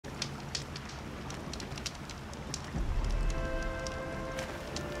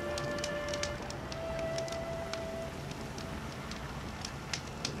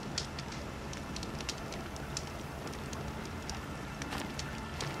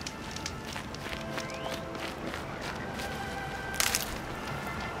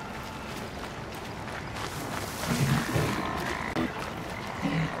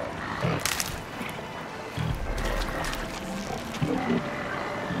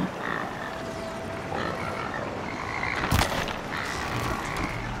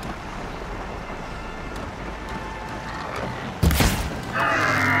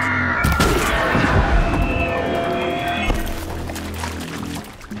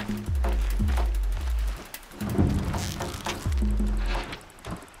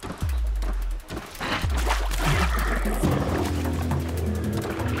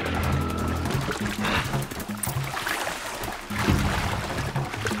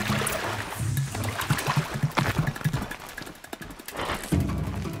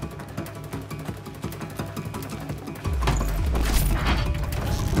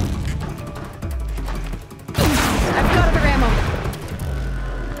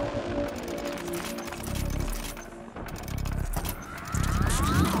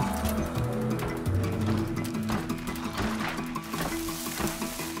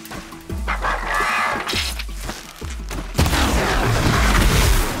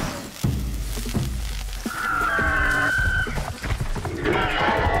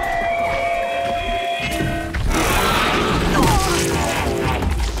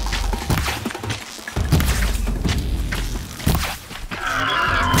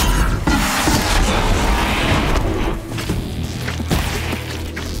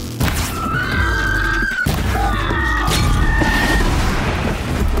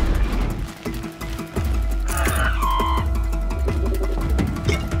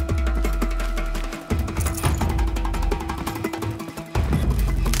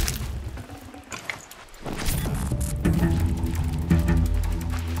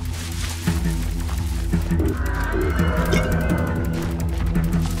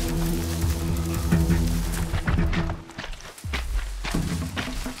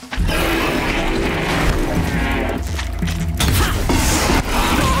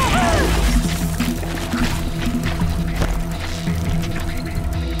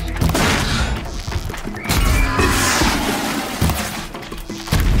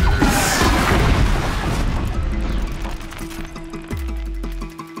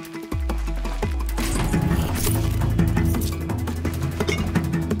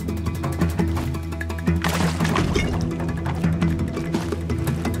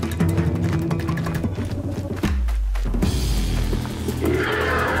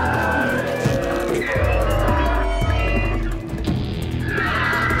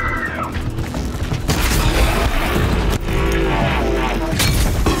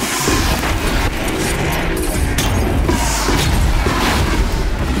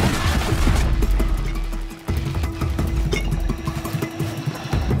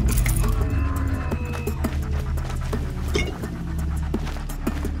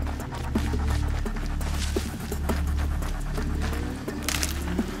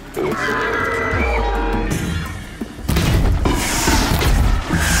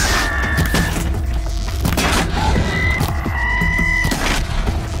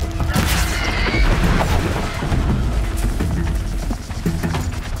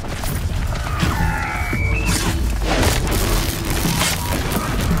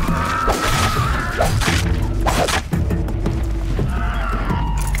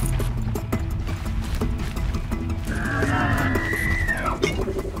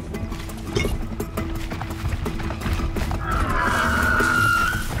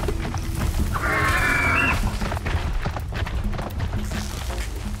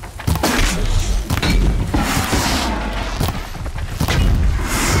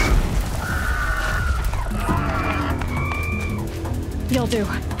You'll do.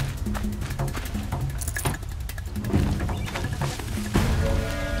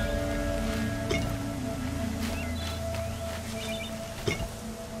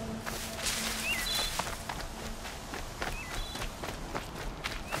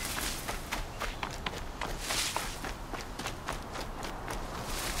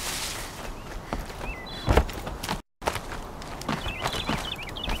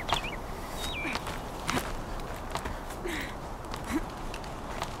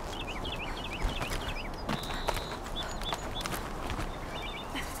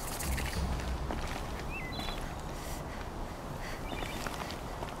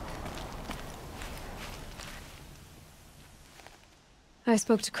 I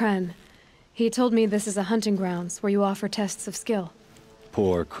spoke to Kren. He told me this is a hunting grounds where you offer tests of skill.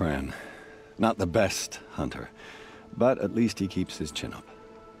 Poor Kren. Not the best hunter, but at least he keeps his chin up.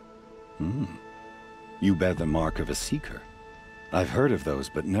 You bear the mark of a seeker. I've heard of those,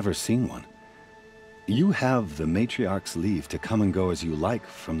 but never seen one. You have the Matriarch's leave to come and go as you like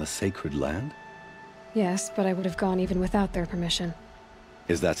from the sacred land? Yes, but I would have gone even without their permission.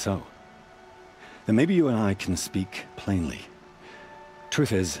 Is that so? Then maybe you and I can speak plainly.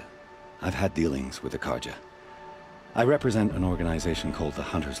 Truth is, I've had dealings with the Carja. I represent an organization called the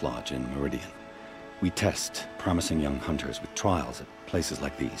Hunter's Lodge in Meridian. We test promising young hunters with trials at places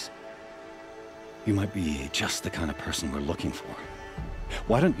like these. You might be just the kind of person we're looking for.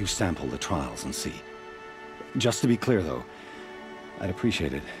 Why don't you sample the trials and see? Just to be clear, though, I'd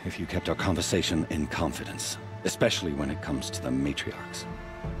appreciate it if you kept our conversation in confidence, especially when it comes to the matriarchs.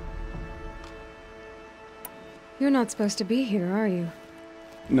 You're not supposed to be here, are you?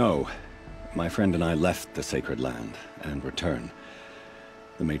 No. My friend and I left the sacred land and returned.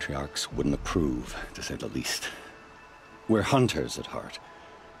 The matriarchs wouldn't approve, to say the least. We're hunters at heart.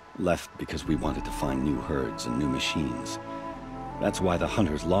 Left because we wanted to find new herds and new machines. That's why the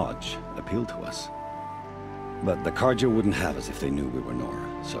Hunter's Lodge appealed to us. But the Carja wouldn't have us if they knew we were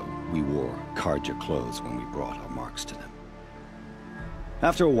Nora, so we wore Carja clothes when we brought our marks to them.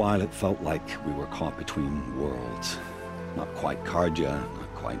 After a while, it felt like we were caught between worlds. Not quite Carja,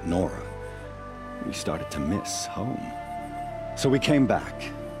 not quite Nora. We started to miss home. So we came back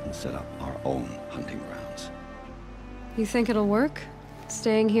and set up our own hunting grounds. You think it'll work?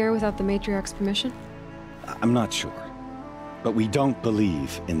 Staying here without the Matriarch's permission? I'm not sure. But we don't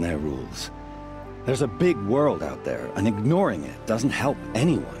believe in their rules. There's a big world out there, and ignoring it doesn't help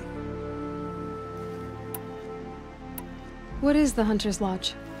anyone. What is the Hunter's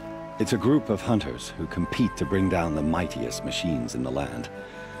Lodge? It's a group of hunters who compete to bring down the mightiest machines in the land,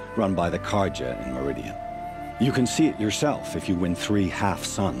 run by the Carja in Meridian. You can see it yourself if you win 3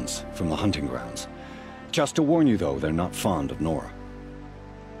 half-suns from the hunting grounds. Just to warn you, though, they're not fond of Nora.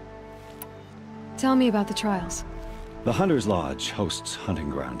 Tell me about the trials. The Hunter's Lodge hosts hunting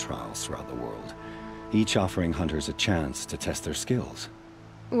ground trials throughout the world, each offering hunters a chance to test their skills.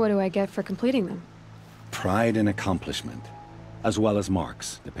 What do I get for completing them? Pride in accomplishment, as well as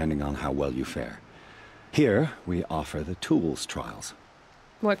marks, depending on how well you fare. Here, we offer the tools trials.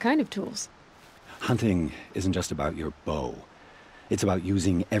 What kind of tools? Hunting isn't just about your bow. It's about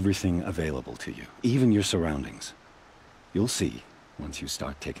using everything available to you, even your surroundings. You'll see once you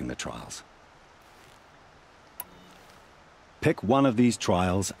start taking the trials. Pick one of these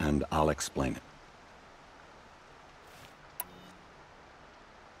trials and I'll explain it.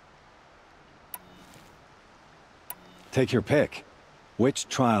 Take your pick. Which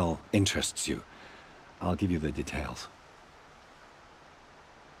trial interests you? I'll give you the details.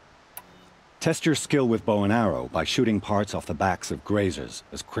 Test your skill with bow and arrow by shooting parts off the backs of grazers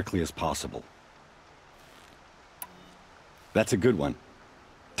as quickly as possible. That's a good one.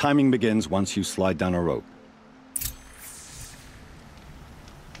 Timing begins once you slide down a rope.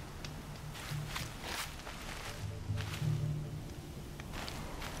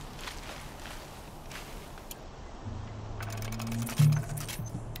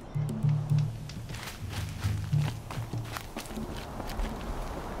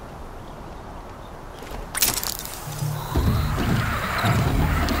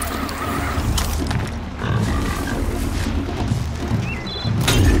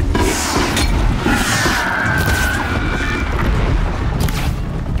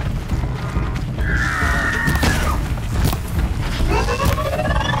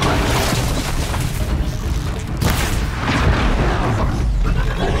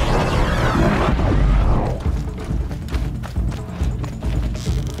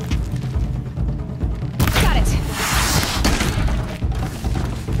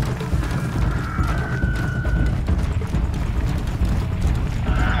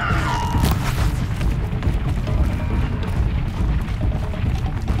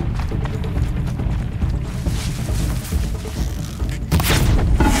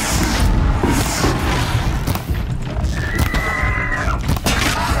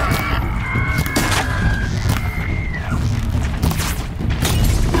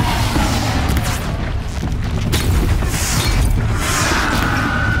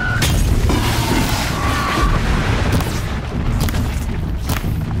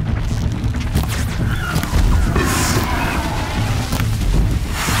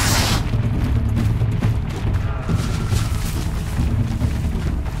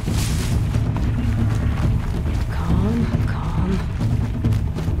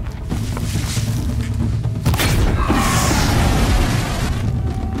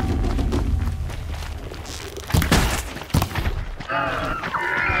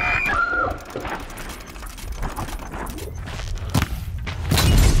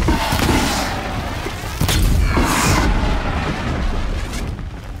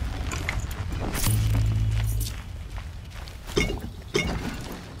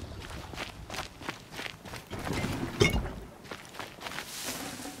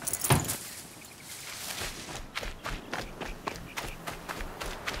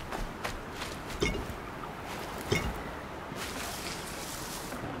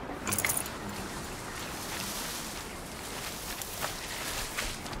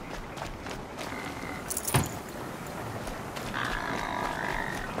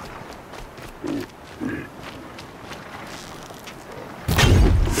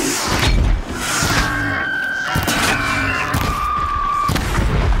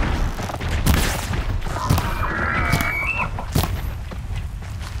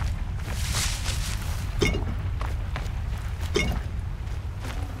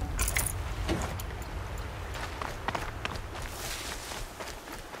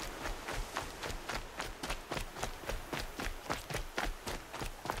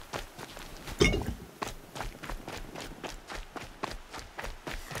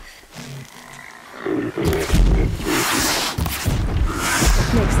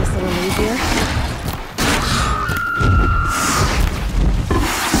 Makes this a little easier.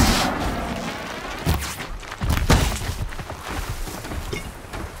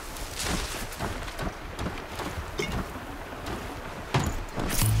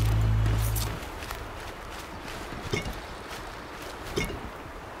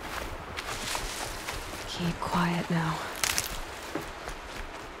 Keep quiet now.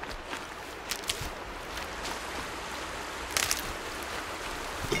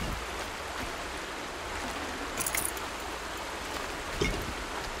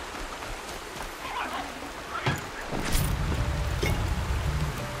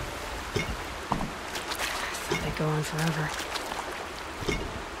 They go on forever.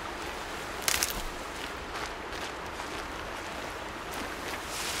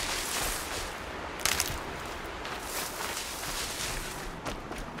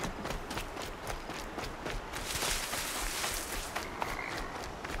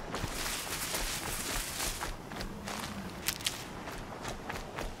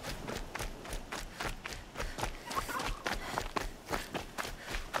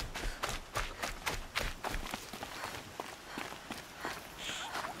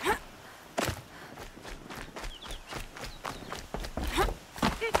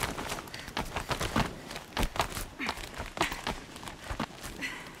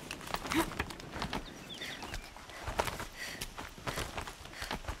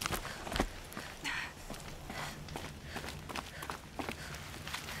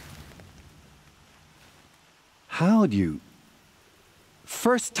 How'd you...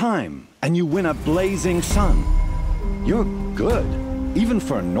 First time, and you win a blazing sun. You're good, even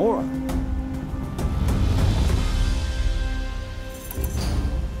for Nora.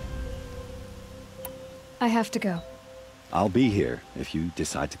 I have to go. I'll be here if you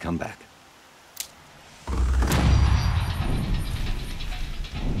decide to come back.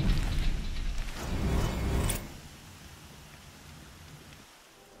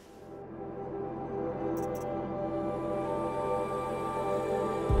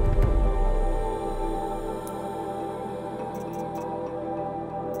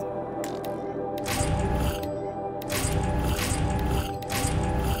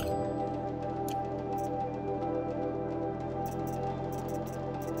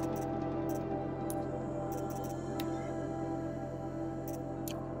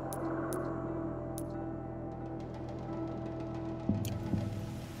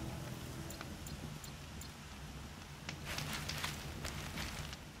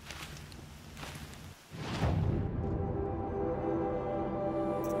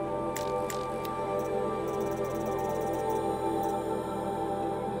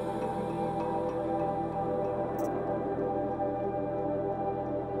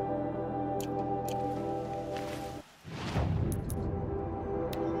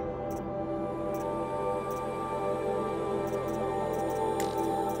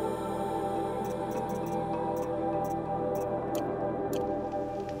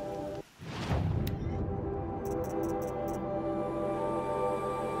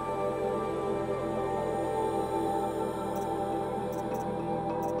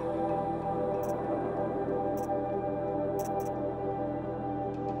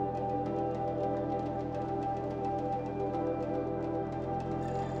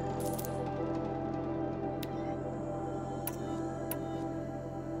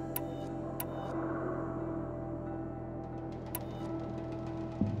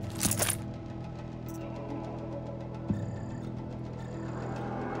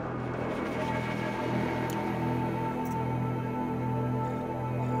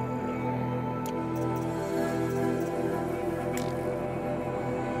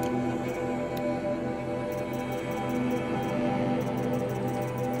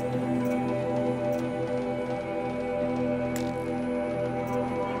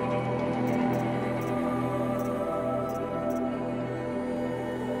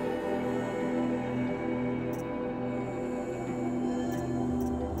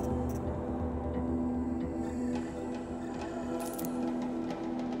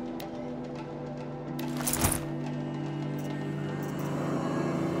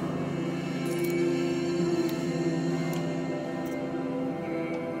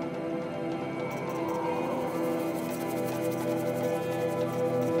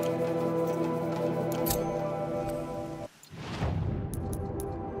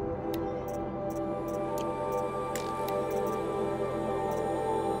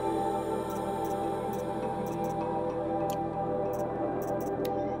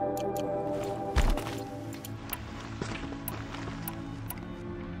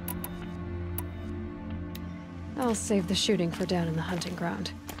 I'll save the shooting for down in the hunting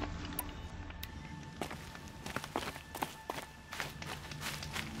ground.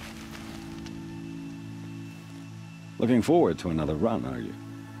 Looking forward to another run, are you?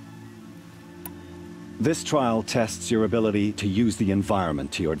 This trial tests your ability to use the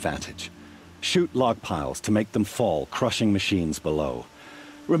environment to your advantage. Shoot log piles to make them fall, crushing machines below.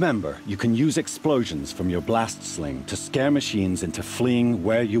 Remember, you can use explosions from your blast sling to scare machines into fleeing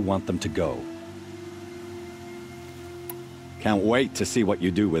where you want them to go. Can't wait to see what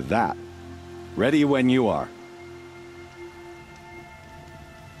you do with that. Ready when you are.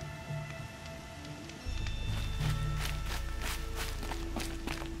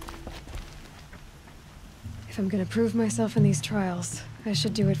 If I'm gonna prove myself in these trials, I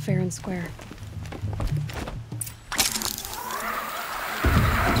should do it fair and square.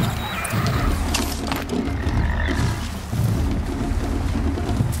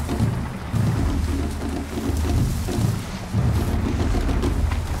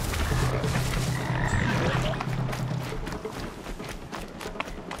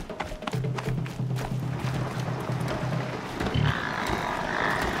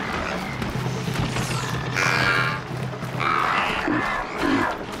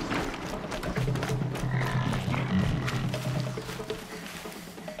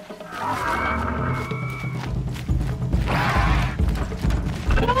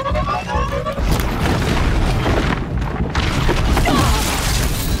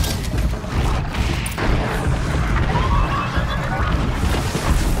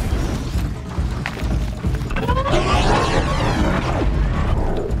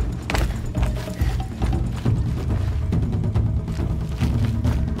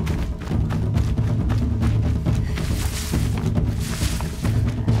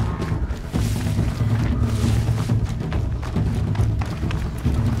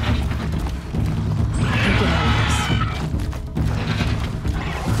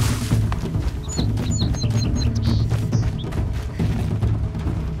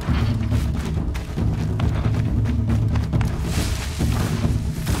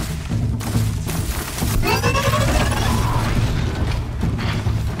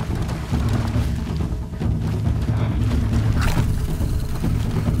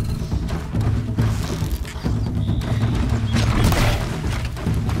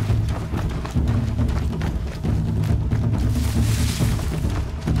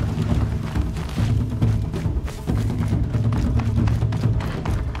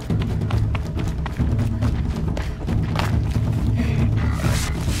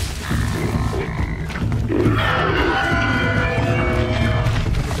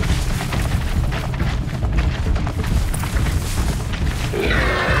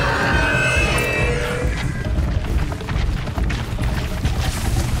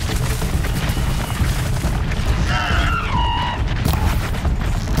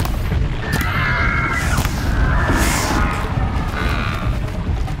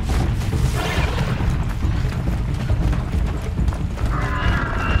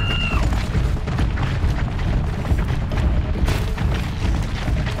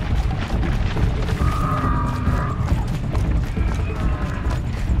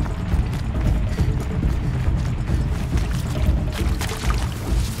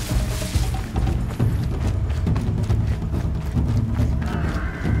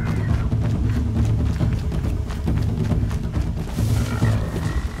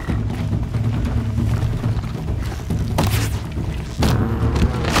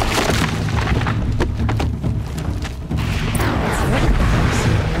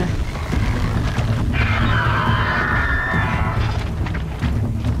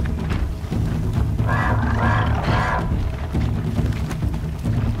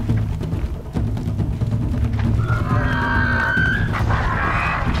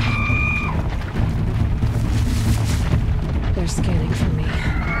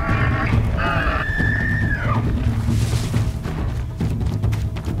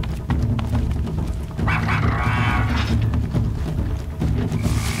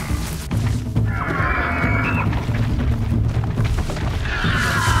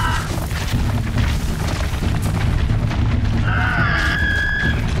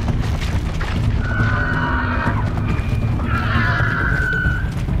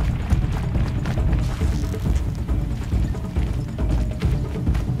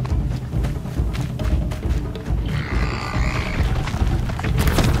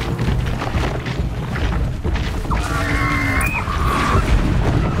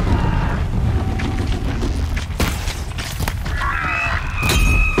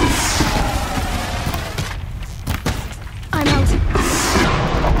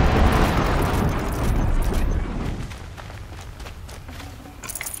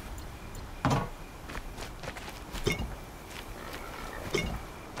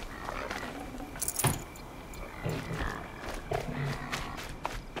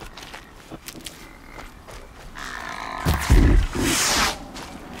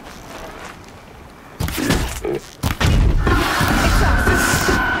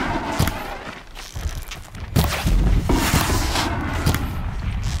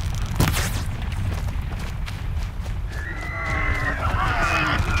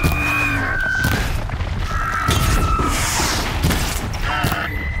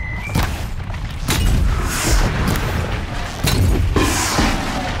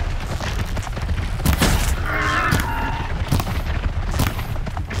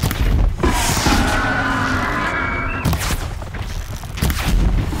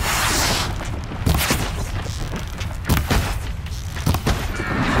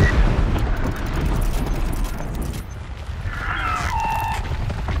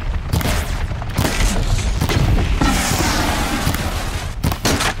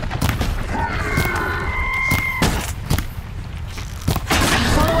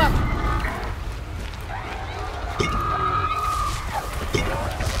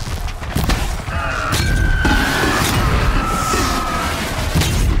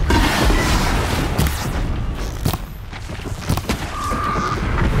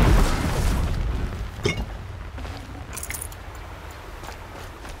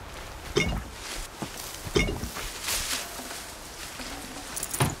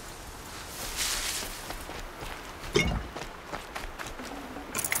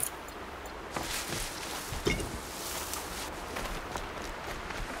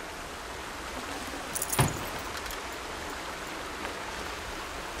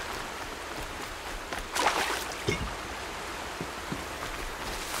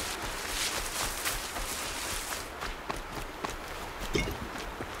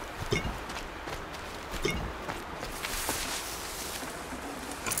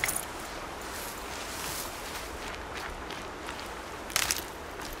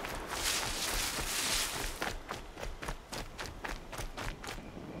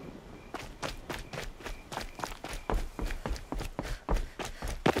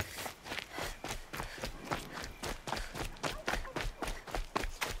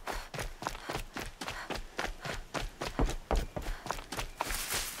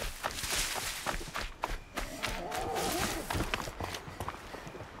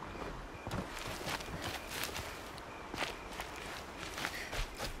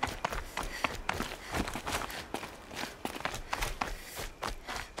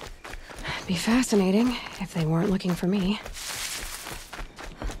 be fascinating if they weren't looking for me.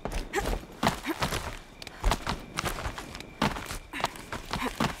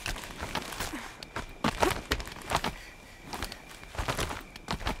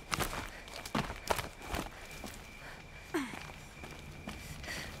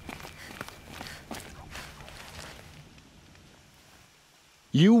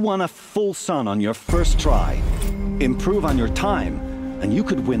 You won a full sun on your first try. Improve on your time, and you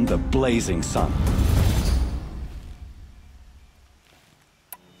could win the Blazing Sun.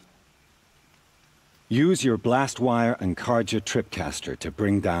 Use your blast wire and Carja tripcaster to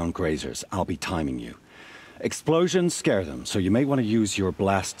bring down grazers. I'll be timing you. Explosions scare them, so you may want to use your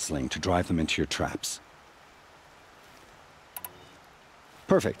blast sling to drive them into your traps.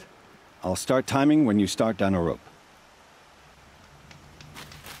 Perfect. I'll start timing when you start down a rope.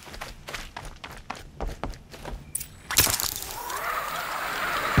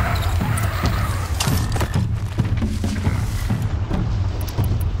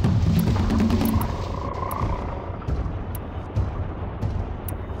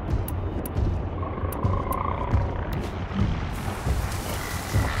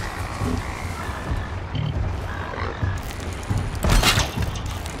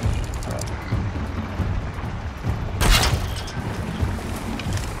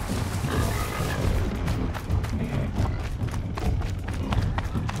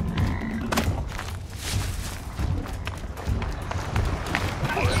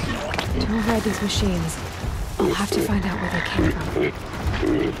 To override these machines, I'll have to find out where they came from.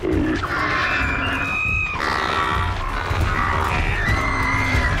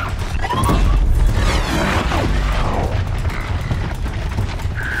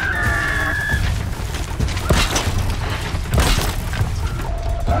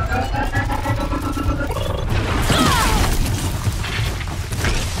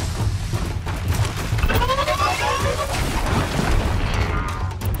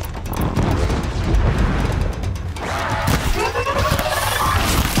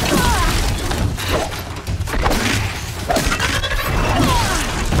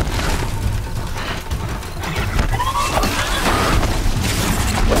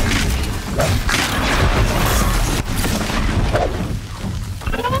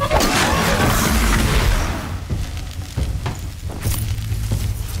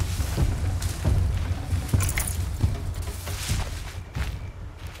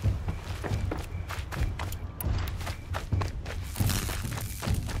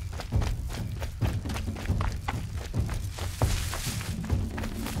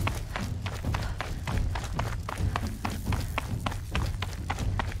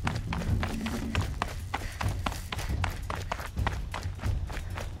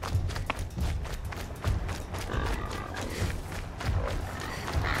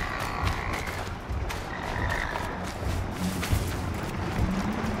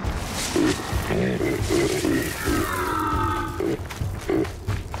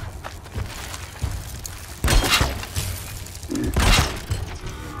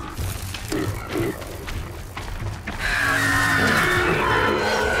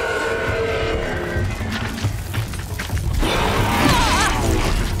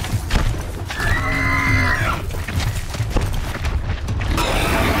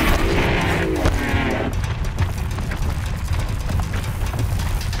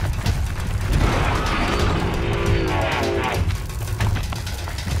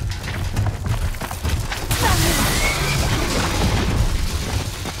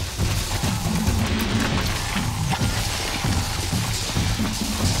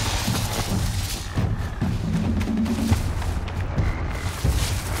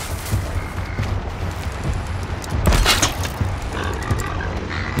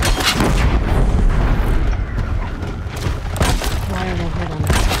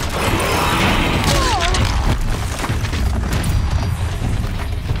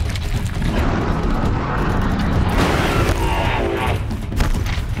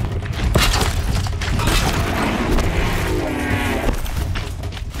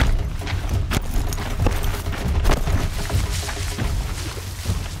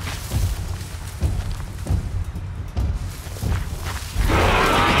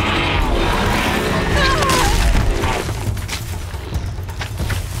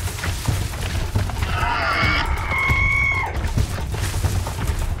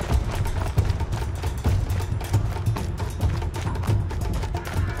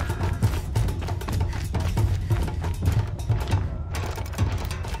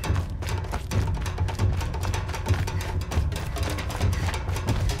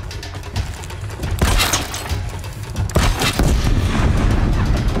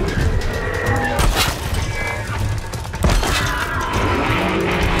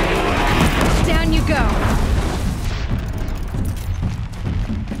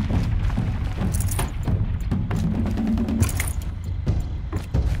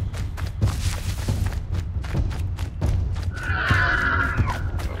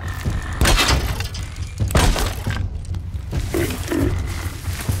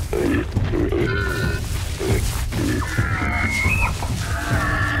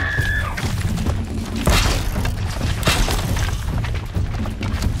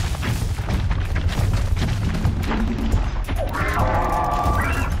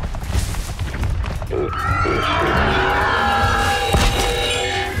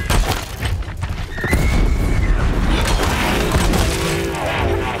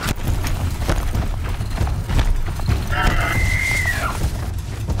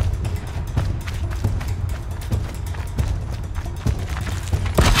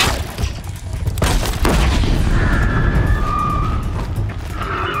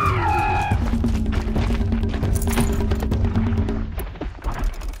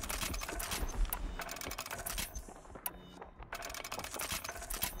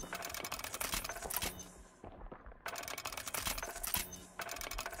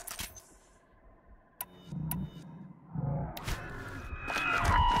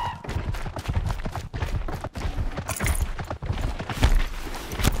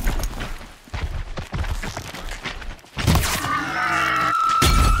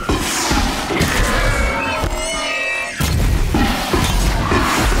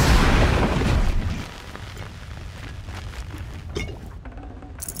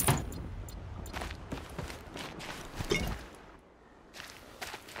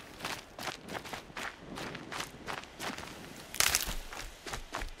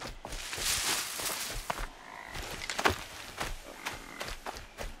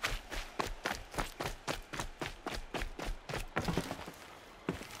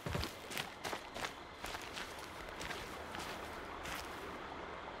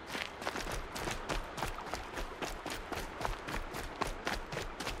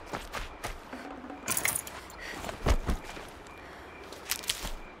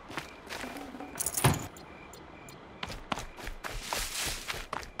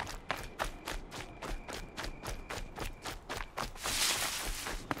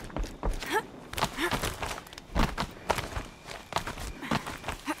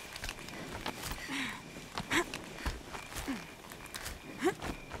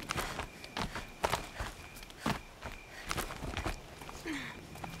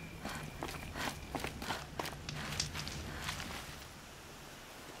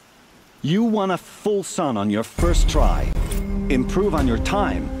 You won a full sun on your first try. Improve on your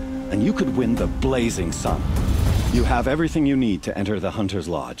time, and you could win the Blazing Sun. You have everything you need to enter the Hunter's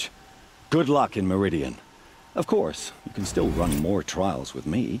Lodge. Good luck in Meridian. Of course, you can still run more trials with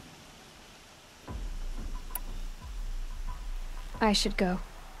me. I should go.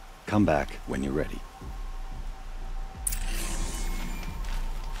 Come back when you're ready.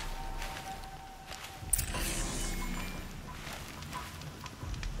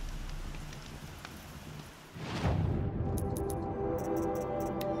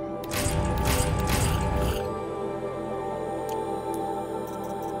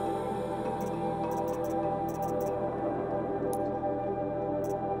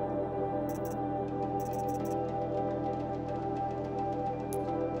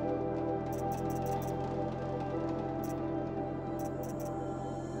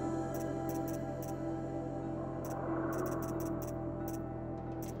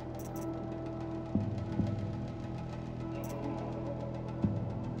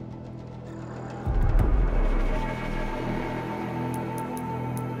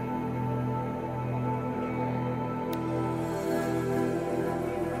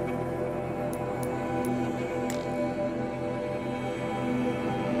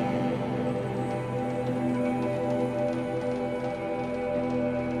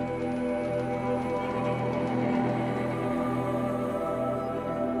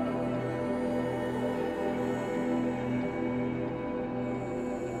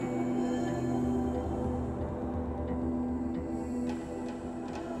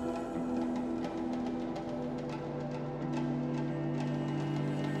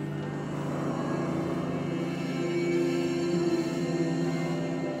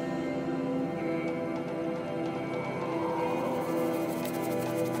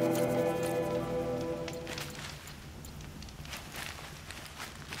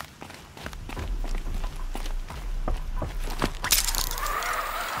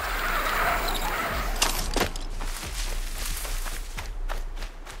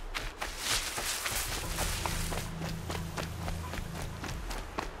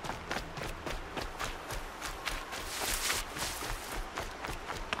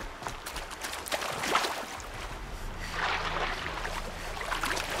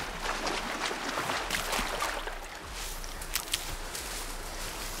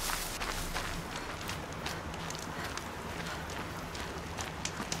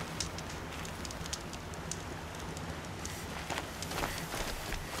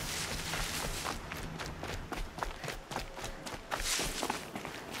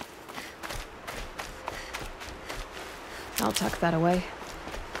 I'll tuck that away.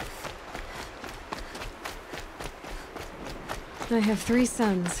 I have 3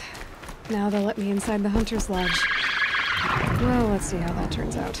 sons. Now they'll let me inside the Hunter's Lodge. Well, let's see how that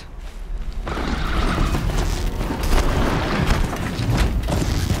turns out.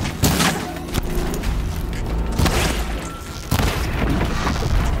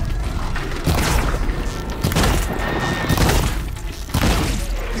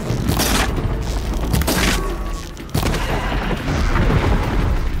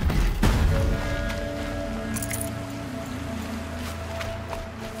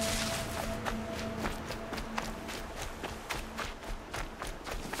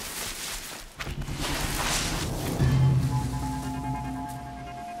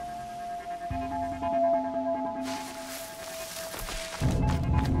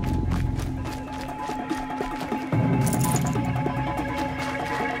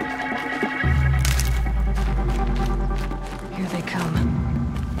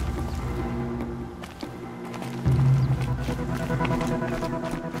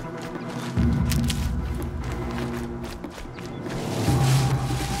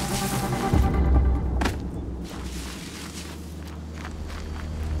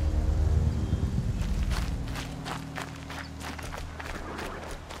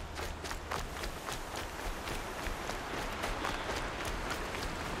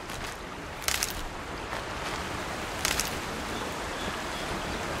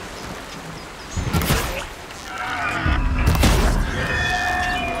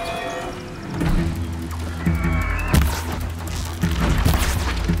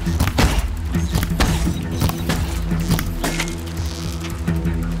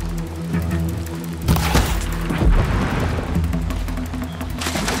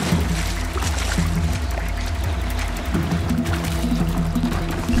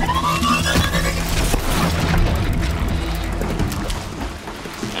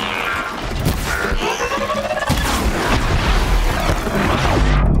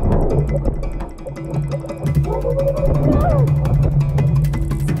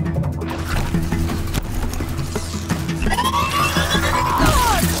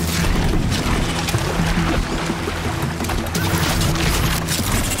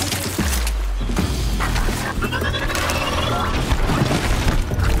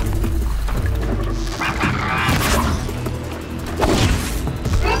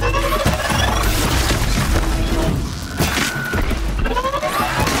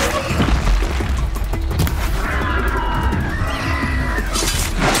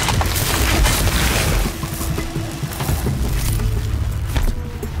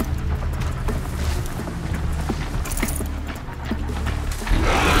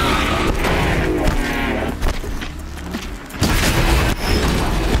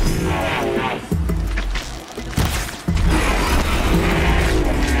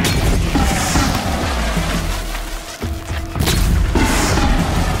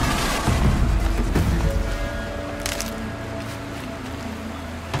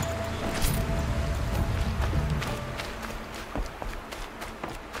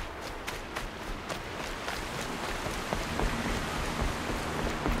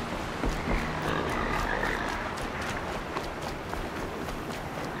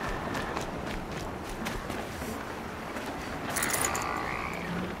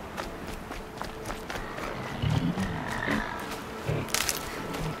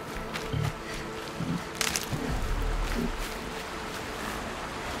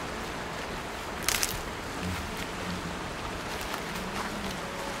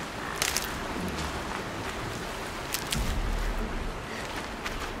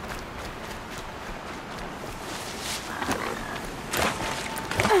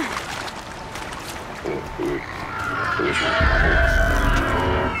 All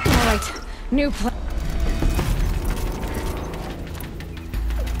right, new plan.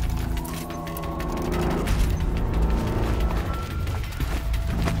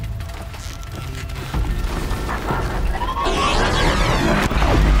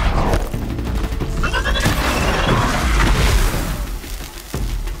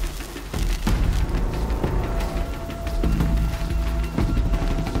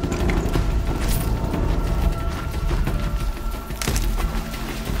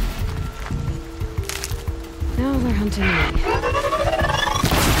 Now they're hunting me.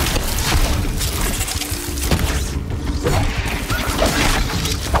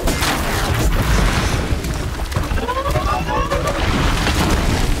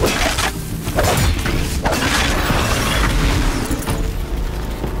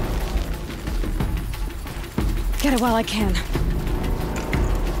 Get it while I can.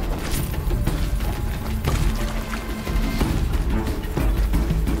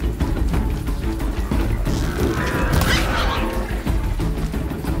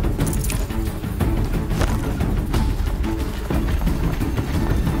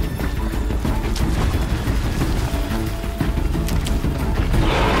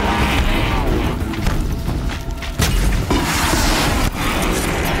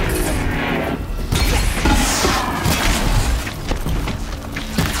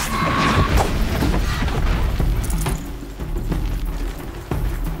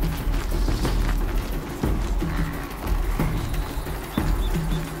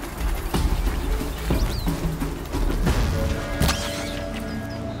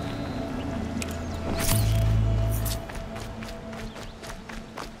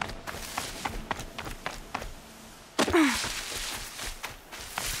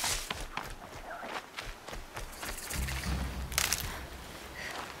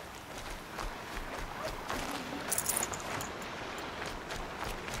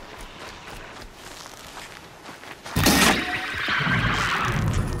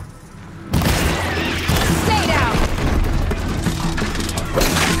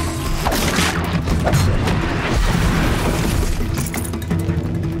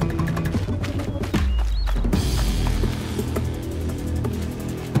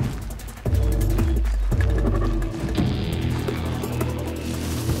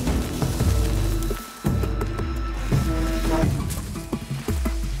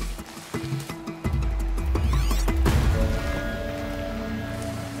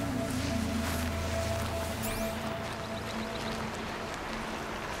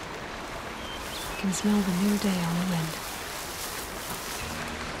 I can smell the new day on the wind.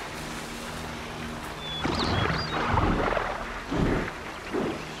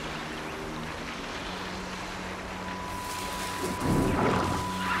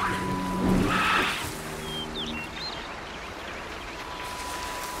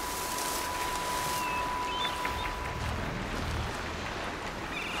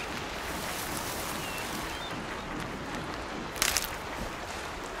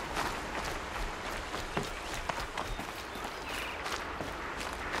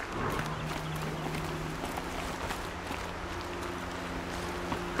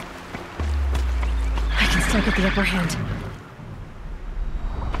 Still get the upper hand.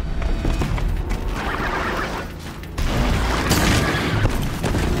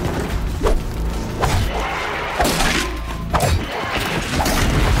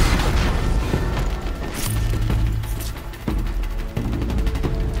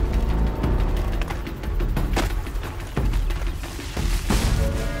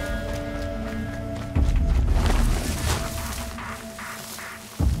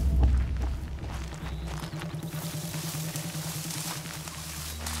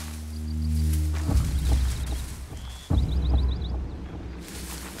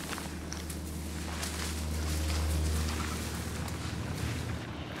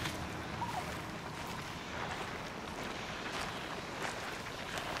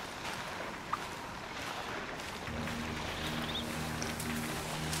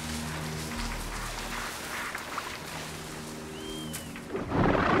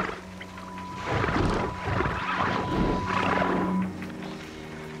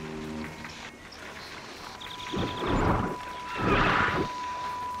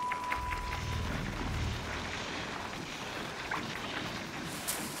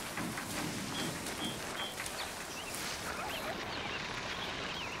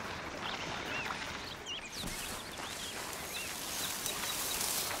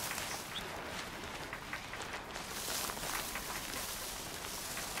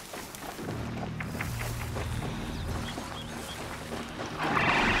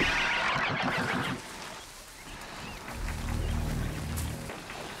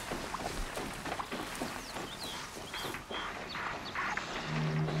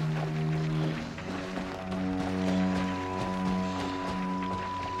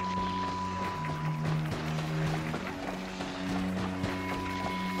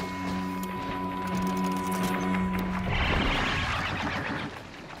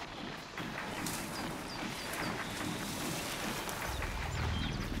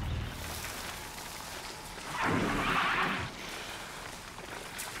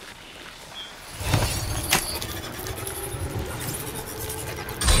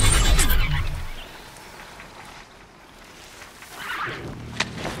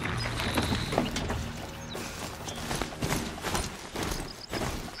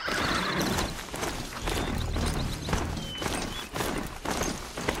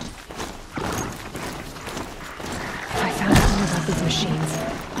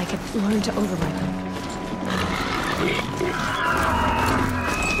 I could learn to override them.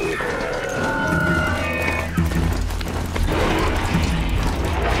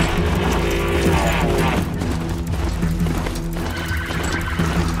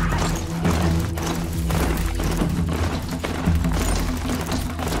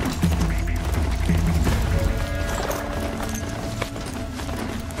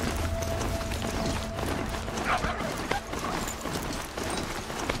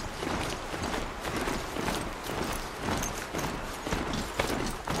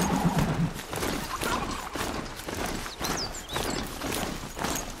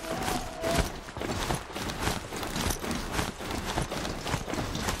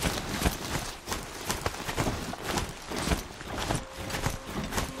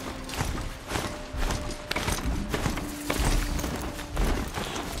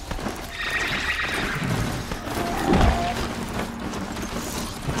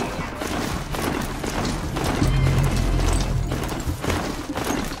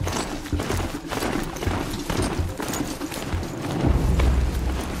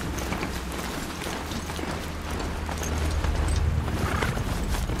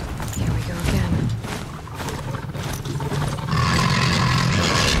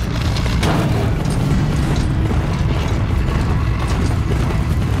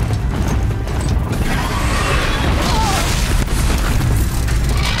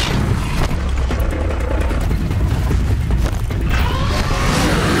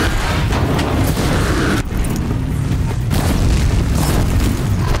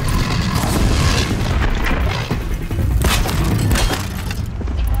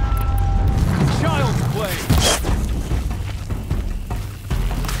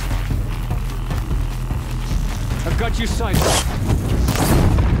 Got you sighted.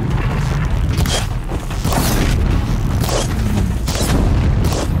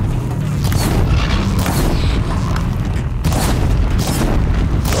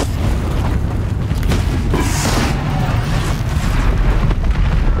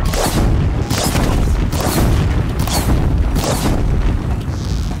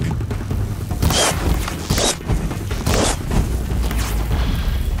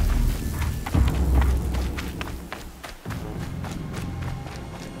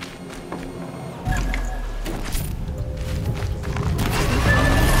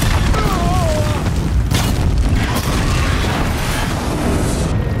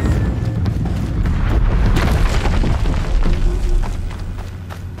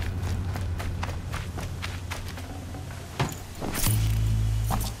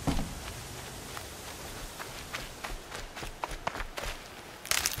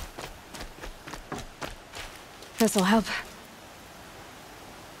 This'll help.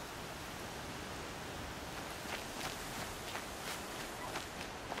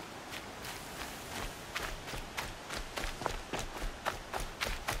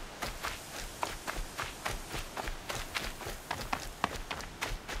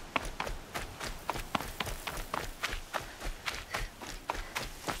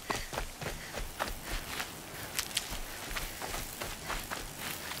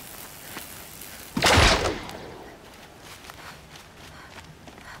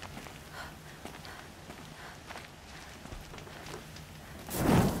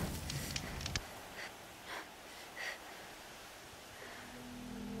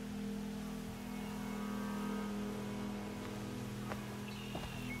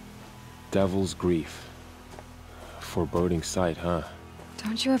 Devil's Grief. Foreboding sight, huh?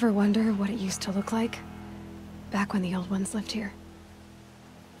 Don't you ever wonder what it used to look like? Back when the old ones lived here.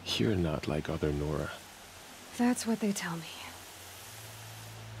 You're not like other Nora. That's what they tell me.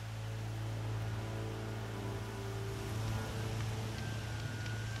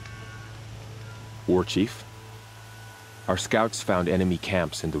 War Chief? Our scouts found enemy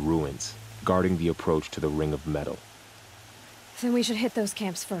camps in the ruins, guarding the approach to the Ring of Metal. Then we should hit those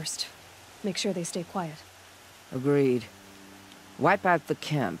camps first. Make sure they stay quiet. Agreed. Wipe out the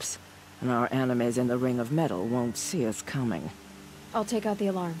camps, and our enemies in the Ring of Metal won't see us coming. I'll take out the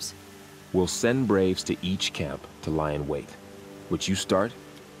alarms. We'll send Braves to each camp to lie in wait. Which you start,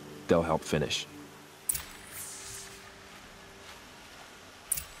 they'll help finish.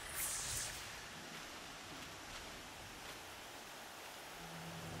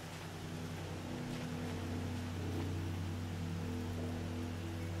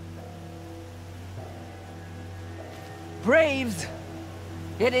 Braves!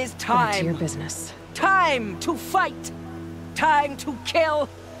 It is time! Back to your business. Time to fight! Time to kill!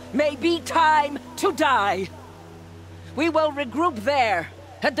 Maybe time to die! We will regroup there,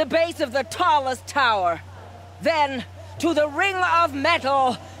 at the base of the tallest tower. Then, to the Ring of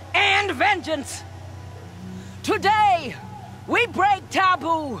Metal and vengeance. Today, we break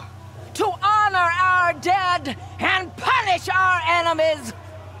taboo to honor our dead and punish our enemies.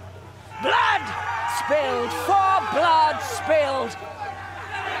 Blood spilled for blood spilled.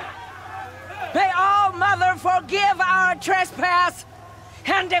 May All-Mother forgive our trespass,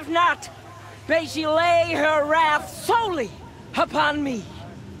 and if not, may she lay her wrath solely upon me.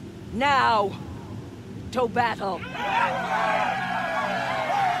 Now, to battle.